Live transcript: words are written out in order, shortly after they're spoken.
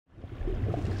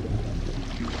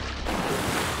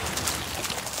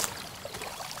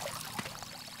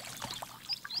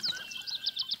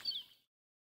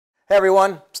Hey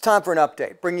everyone, it's time for an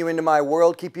update. Bring you into my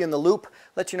world, keep you in the loop,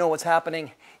 let you know what's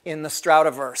happening in the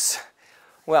Stroudiverse.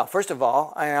 Well, first of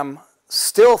all, I am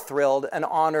still thrilled and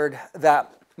honored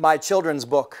that my children's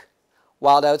book,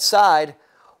 Wild Outside,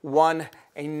 won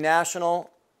a National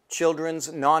Children's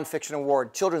Nonfiction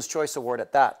Award, Children's Choice Award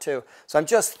at that too. So I'm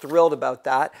just thrilled about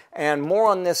that. And more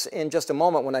on this in just a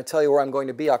moment when I tell you where I'm going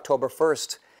to be October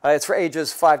 1st. It's for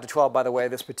ages 5 to 12, by the way,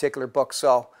 this particular book.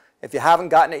 So if you haven't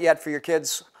gotten it yet for your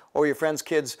kids, or your friends'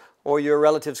 kids, or your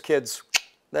relatives' kids,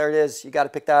 there it is. You got to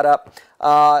pick that up.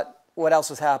 What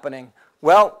else is happening?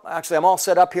 Well, actually, I'm all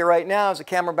set up here right now. There's a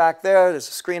camera back there. There's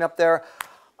a screen up there.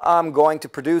 I'm going to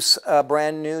produce a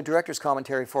brand new director's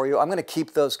commentary for you. I'm going to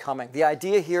keep those coming. The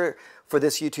idea here for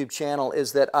this YouTube channel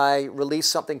is that I release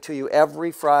something to you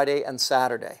every Friday and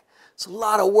Saturday. It's a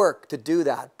lot of work to do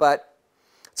that, but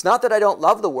it's not that I don't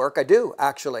love the work. I do,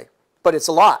 actually, but it's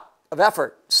a lot of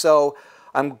effort. So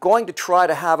I'm going to try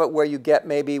to have it where you get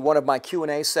maybe one of my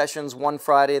Q&A sessions one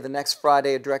Friday, the next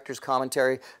Friday a director's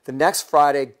commentary. The next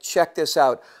Friday, check this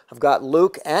out. I've got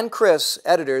Luke and Chris,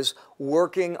 editors,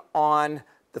 working on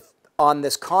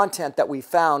this content that we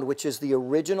found, which is the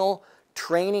original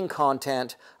training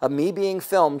content of me being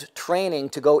filmed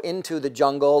training to go into the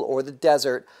jungle or the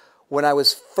desert when I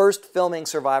was first filming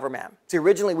Survivorman. See,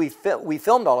 originally we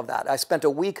filmed all of that. I spent a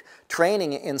week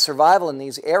training in survival in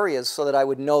these areas so that I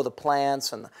would know the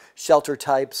plants and the shelter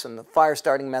types and the fire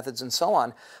starting methods and so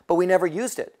on, but we never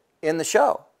used it in the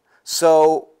show.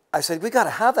 So I said, we got to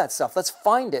have that stuff. Let's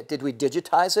find it. Did we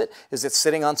digitize it? Is it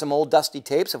sitting on some old dusty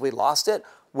tapes? Have we lost it?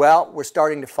 Well, we're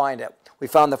starting to find it. We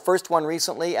found the first one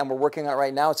recently and we're working on it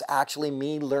right now. It's actually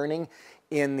me learning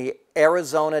in the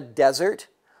Arizona desert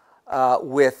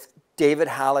with David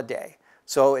Halliday.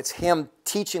 So it's him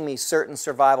teaching me certain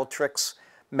survival tricks,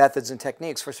 methods, and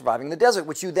techniques for surviving the desert,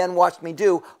 which you then watched me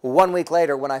do 1 week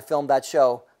later when I filmed that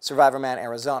show, Survivorman,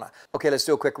 Arizona. Okay, let's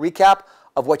do a quick recap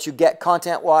of what you get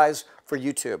content-wise for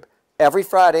YouTube. Every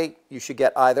Friday, you should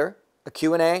get either a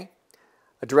Q&A,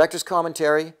 a director's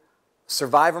commentary,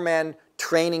 Survivorman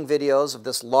training videos of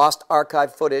this lost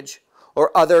archive footage,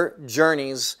 or other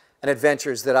journeys and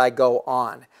adventures that I go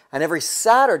on. And every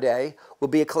Saturday will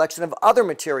be a collection of other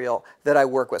material that I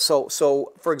work with.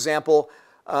 So for example,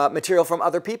 material from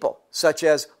other people, such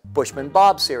as Bushman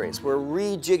Bob series. We're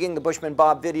rejigging the Bushman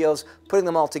Bob videos, putting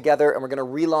them all together, and we're going to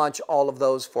relaunch all of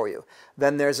those for you.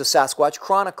 Then there's the Sasquatch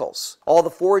Chronicles. All the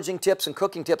foraging tips and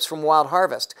cooking tips from Wild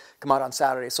Harvest come out on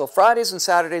Saturdays. So Fridays and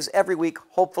Saturdays every week,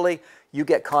 hopefully, you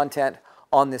get content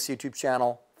on this YouTube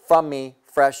channel from me,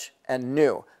 fresh and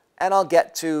new. And I'll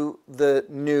get to the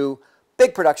new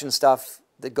big production stuff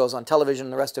that goes on television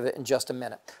and the rest of it in just a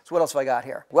minute. So what else have I got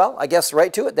here? Well, I guess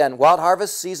right to it then. Wild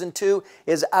Harvest Season 2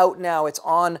 is out now. It's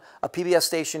on a PBS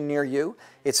station near you.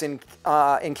 It's in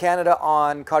Canada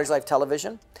on Cottage Life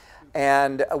Television.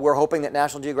 And we're hoping that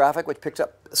National Geographic, which picked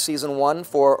up Season 1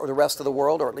 for the rest of the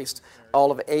world, or at least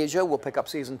all of Asia, will pick up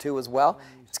Season 2 as well.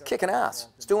 It's kicking ass.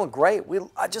 It's doing great.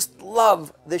 I just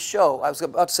love this show. I was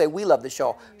about to say we love the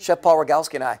show. Chef Paul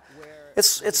Rogalski and I.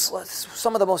 It's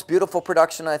some of the most beautiful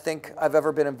production I think I've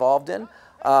ever been involved in.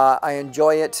 I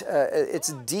enjoy it.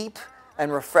 It's deep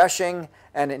and refreshing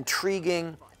and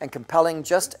intriguing and compelling,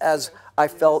 just as I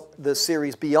felt the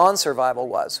series Beyond Survival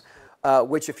was,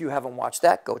 which if you haven't watched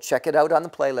that, go check it out on the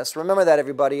playlist. Remember that,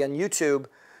 everybody. On YouTube,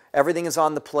 everything is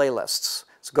on the playlists.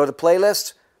 So go to the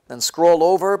playlist, then scroll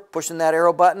over, pushing that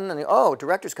arrow button, and oh,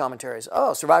 director's commentaries.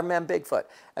 Oh, Survivorman Bigfoot.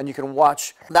 And you can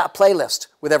watch that playlist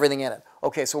with everything in it.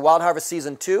 Okay, so Wild Harvest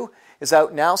Season 2 is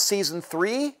out now. Season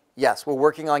 3, yes, we're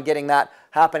working on getting that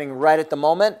happening right at the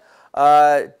moment.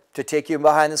 To take you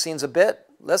behind the scenes a bit,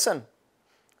 listen,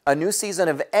 a new season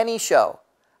of any show,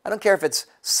 I don't care if it's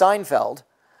Seinfeld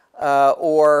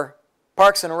or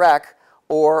Parks and Rec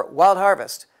or Wild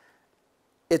Harvest,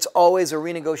 it's always a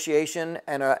renegotiation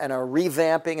and a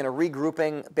revamping and a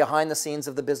regrouping behind the scenes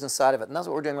of the business side of it. And that's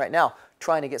what we're doing right now,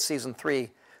 trying to get Season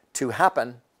 3 to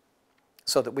happen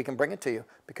so that we can bring it to you.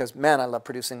 Because, man, I love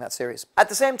producing that series. At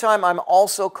the same time, I'm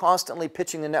also constantly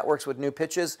pitching the networks with new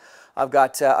pitches. I've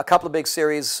got a couple of big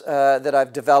series that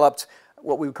I've developed,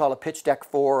 what we would call a pitch deck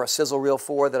for, a sizzle reel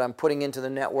for, that I'm putting into the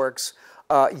networks.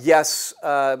 Yes,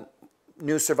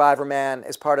 new Survivorman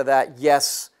is part of that.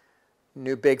 Yes,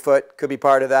 new Bigfoot could be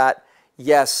part of that.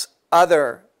 Yes,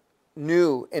 other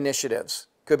new initiatives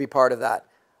could be part of that.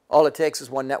 All it takes is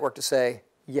one network to say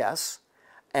yes,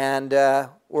 and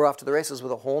we're off to the races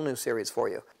with a whole new series for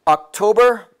you.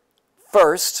 October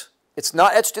 1st, it's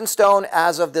not etched in stone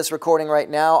as of this recording right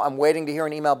now. I'm waiting to hear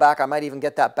an email back. I might even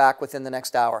get that back within the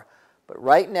next hour. But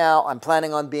right now, I'm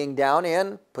planning on being down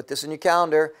in, put this in your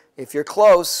calendar, if you're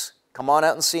close, come on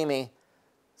out and see me,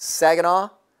 Saginaw,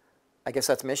 I guess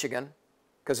that's Michigan,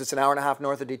 because it's an hour and a half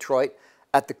north of Detroit,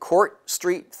 at the Court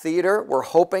Street Theater. We're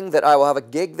hoping that I will have a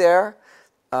gig there.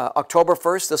 October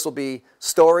 1st, this will be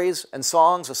stories and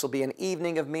songs. This will be an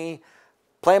evening of me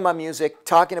playing my music,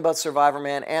 talking about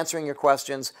Survivorman, answering your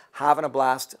questions, having a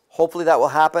blast. Hopefully that will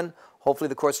happen. Hopefully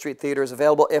the Court Street Theater is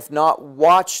available. If not,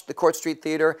 watch the Court Street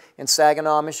Theater in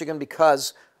Saginaw, Michigan,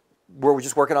 because we're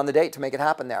just working on the date to make it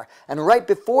happen there. And right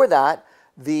before that,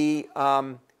 the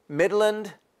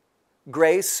Midland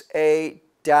Grace A.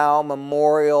 Dow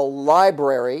Memorial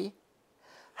Library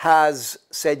has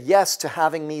said yes to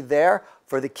having me there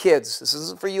for the kids. This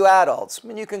isn't for you adults. I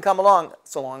mean, you can come along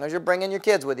so long as you're bringing your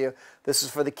kids with you. This is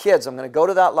for the kids. I'm going to go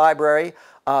to that library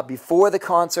before the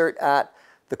concert at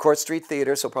the Court Street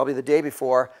Theater, so probably the day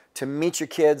before, to meet your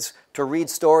kids, to read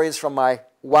stories from my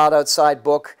Wild Outside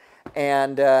book,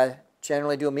 and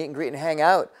generally do a meet and greet and hang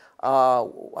out.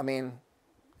 I mean,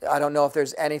 I don't know if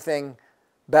there's anything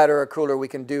better or cooler we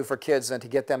can do for kids than to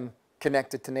get them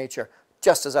connected to nature,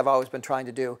 just as I've always been trying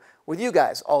to do with you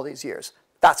guys all these years.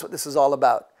 That's what this is all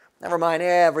about. Never mind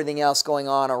everything else going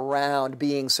on around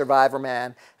being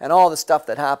Survivorman and all the stuff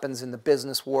that happens in the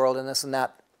business world and this and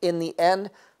that. In the end,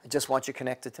 I just want you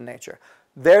connected to nature.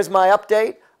 There's my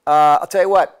update. I'll tell you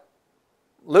what,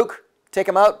 Luke, take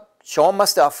him out, show him my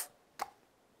stuff.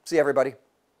 See everybody.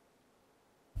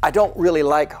 I don't really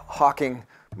like hawking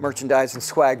merchandise and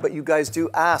swag, but you guys do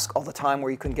ask all the time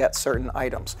where you can get certain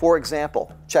items. For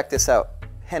example, check this out,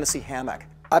 Hennessy hammock.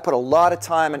 I put a lot of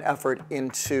time and effort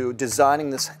into designing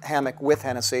this hammock with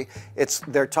Hennessy. It's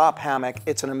their top hammock.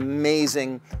 It's an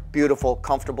amazing, beautiful,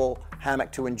 comfortable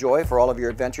hammock to enjoy for all of your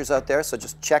adventures out there, so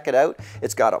just check it out.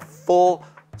 It's got a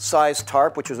full-size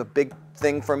tarp, which was a big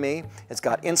thing for me. It's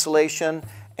got insulation,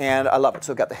 and I love it.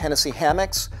 So I've got the Hennessy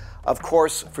hammocks. Of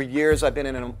course, for years I've been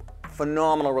in a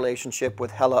phenomenal relationship with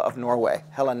Hella of Norway,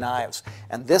 Hella Knives.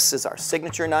 And this is our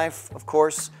signature knife, of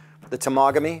course, the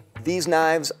Tamagami. These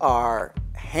knives are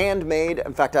handmade.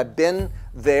 In fact, I've been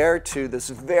there to this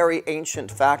very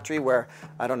ancient factory where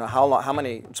I don't know how long, how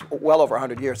many, it's well over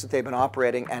 100 years that they've been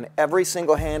operating, and every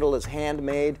single handle is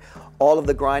handmade. All of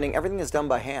the grinding, everything is done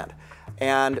by hand.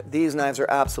 And these knives are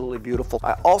absolutely beautiful.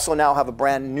 I also now have a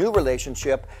brand new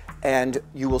relationship, and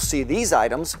you will see these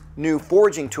items, new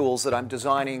forging tools that I'm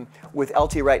designing with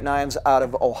LT Wright Knives out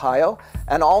of Ohio.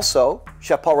 And also,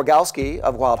 Chef Paul Rogalski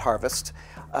of Wild Harvest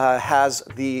has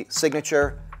the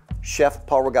signature Chef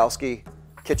Paul Rogalski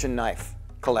kitchen knife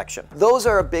collection. Those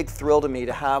are a big thrill to me,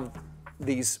 to have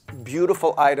these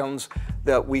beautiful items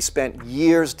that we spent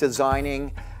years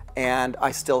designing, and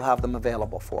I still have them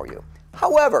available for you.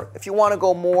 However, if you want to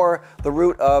go more the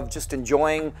route of just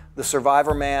enjoying the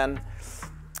Survivorman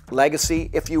legacy,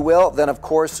 if you will, then of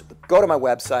course, go to my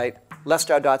website,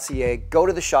 lestroud.ca, go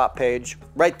to the shop page.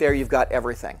 Right there, you've got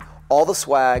everything. All the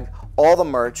swag, all the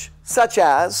merch, such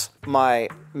as my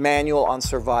manual on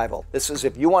survival. This is,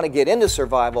 if you want to get into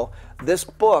survival, this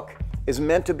book is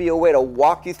meant to be a way to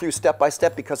walk you through step by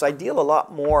step, because I deal a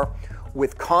lot more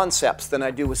with concepts than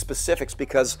I do with specifics,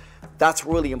 because that's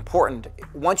really important.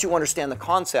 Once you understand the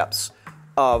concepts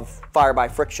of fire by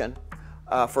friction,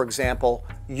 for example,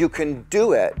 you can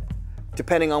do it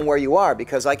depending on where you are,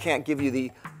 because I can't give you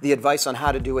the advice on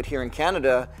how to do it here in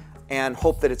Canada and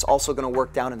hope that it's also going to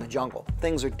work down in the jungle.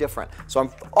 Things are different. So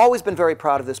I've always been very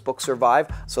proud of this book, Survive.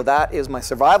 So that is my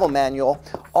survival manual.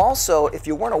 Also, if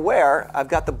you weren't aware, I've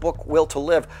got the book Will to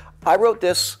Live. I wrote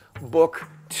this book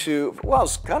well,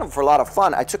 it's kind of for a lot of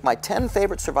fun. I took my 10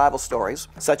 favorite survival stories,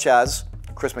 such as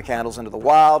Chris McCandless Into the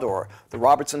Wild or the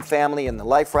Robertson family and the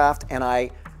life raft, and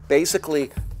I basically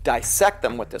dissect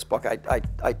them with this book.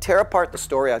 I tear apart the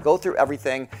story, I go through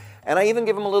everything, and I even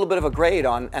give them a little bit of a grade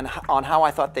on how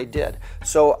I thought they did.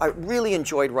 So I really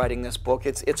enjoyed writing this book.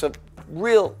 It's a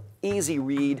real easy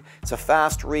read, it's a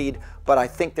fast read, but I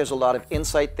think there's a lot of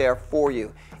insight there for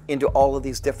you into all of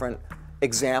these different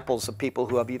examples of people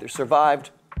who have either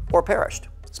survived or perished.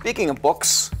 Speaking of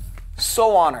books,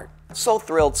 so honored, so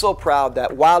thrilled, so proud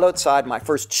that Wild Outside, my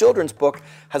first children's book,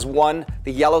 has won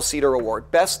the Yellow Cedar Award,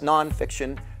 Best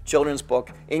Nonfiction Children's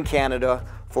Book in Canada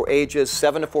for ages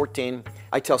 7 to 14.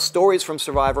 I tell stories from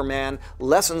Survivorman,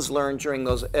 lessons learned during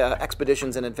those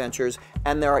expeditions and adventures,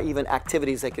 and there are even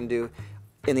activities they can do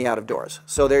in the out of doors.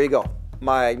 So there you go.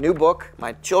 My new book,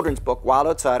 my children's book, Wild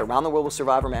Outside, Around the World with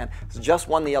Survivorman, has just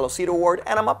won the Yellow Cedar Award,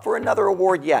 and I'm up for another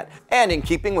award yet. And in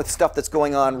keeping with stuff that's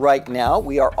going on right now,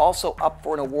 we are also up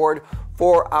for an award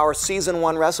for our Season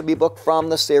 1 recipe book from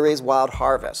the series Wild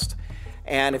Harvest.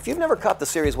 And if you've never caught the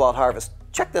series Wild Harvest,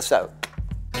 check this out.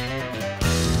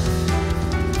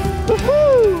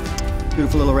 Woohoo!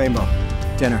 Beautiful little rainbow.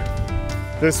 Dinner.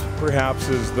 This perhaps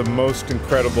is the most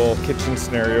incredible kitchen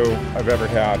scenario I've ever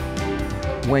had.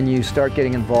 When you start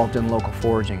getting involved in local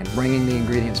foraging and bringing the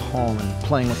ingredients home and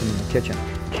playing with them in the kitchen,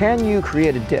 can you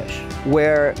create a dish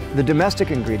where the domestic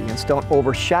ingredients don't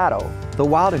overshadow the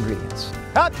wild ingredients?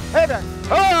 Hey there!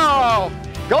 Oh!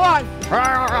 Go on!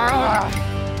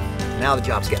 Now the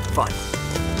job's getting fun.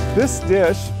 This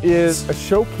dish is a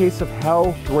showcase of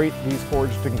how great these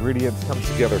foraged ingredients come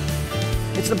together.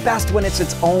 It's the best when it's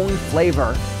its own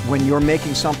flavor. When you're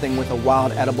making something with a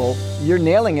wild edible, you're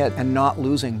nailing it and not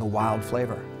losing the wild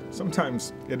flavor.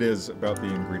 Sometimes it is about the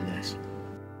ingredients.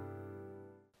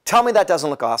 Tell me that doesn't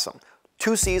look awesome.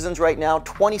 2 seasons right now,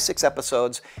 26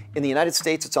 episodes. In the United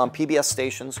States, it's on PBS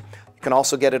stations. You can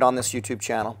also get it on this YouTube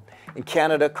channel. In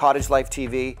Canada, Cottage Life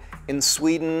TV. In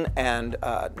Sweden and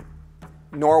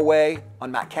Norway, on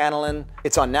Matt Canalan.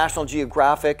 It's on National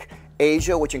Geographic.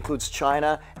 Asia, which includes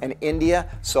China and India.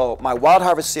 So my Wild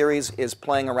Harvest series is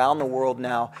playing around the world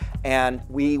now, and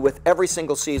we, with every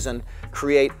single season,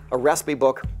 create a recipe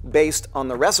book based on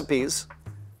the recipes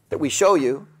that we show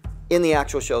you in the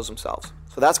actual shows themselves.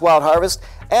 So that's Wild Harvest,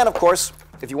 and of course,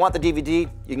 if you want the DVD,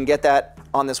 you can get that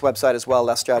on this website as well,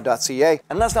 lesstroud.ca.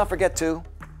 And let's not forget too,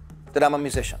 that I'm a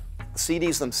musician. The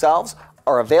CDs themselves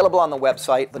are available on the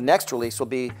website. The next release will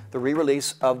be the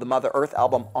re-release of the Mother Earth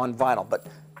album on vinyl. But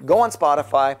go on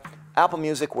Spotify, Apple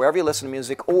Music, wherever you listen to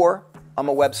music, or on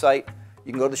my website.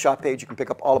 You can go to the shop page, you can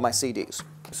pick up all of my CDs.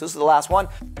 This is the last one.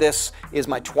 This is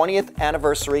my 20th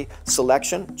anniversary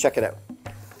selection. Check it out.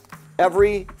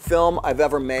 Every film I've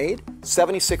ever made,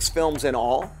 76 films in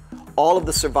all of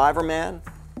the Survivorman,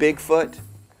 Bigfoot,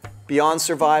 Beyond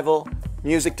Survival,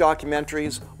 music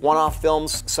documentaries, one-off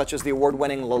films such as the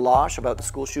award-winning La Loche about the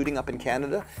school shooting up in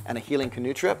Canada and a healing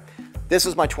canoe trip. This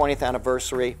is my 20th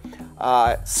anniversary,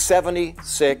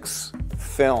 76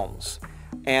 films.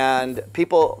 And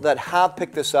people that have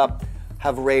picked this up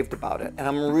have raved about it. And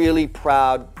I'm really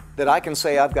proud that I can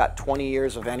say I've got 20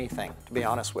 years of anything, to be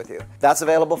honest with you. That's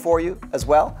available for you as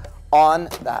well on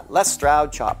that Les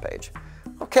Stroud shop page.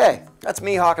 Okay, that's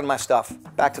me hawking my stuff.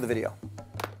 Back to the video.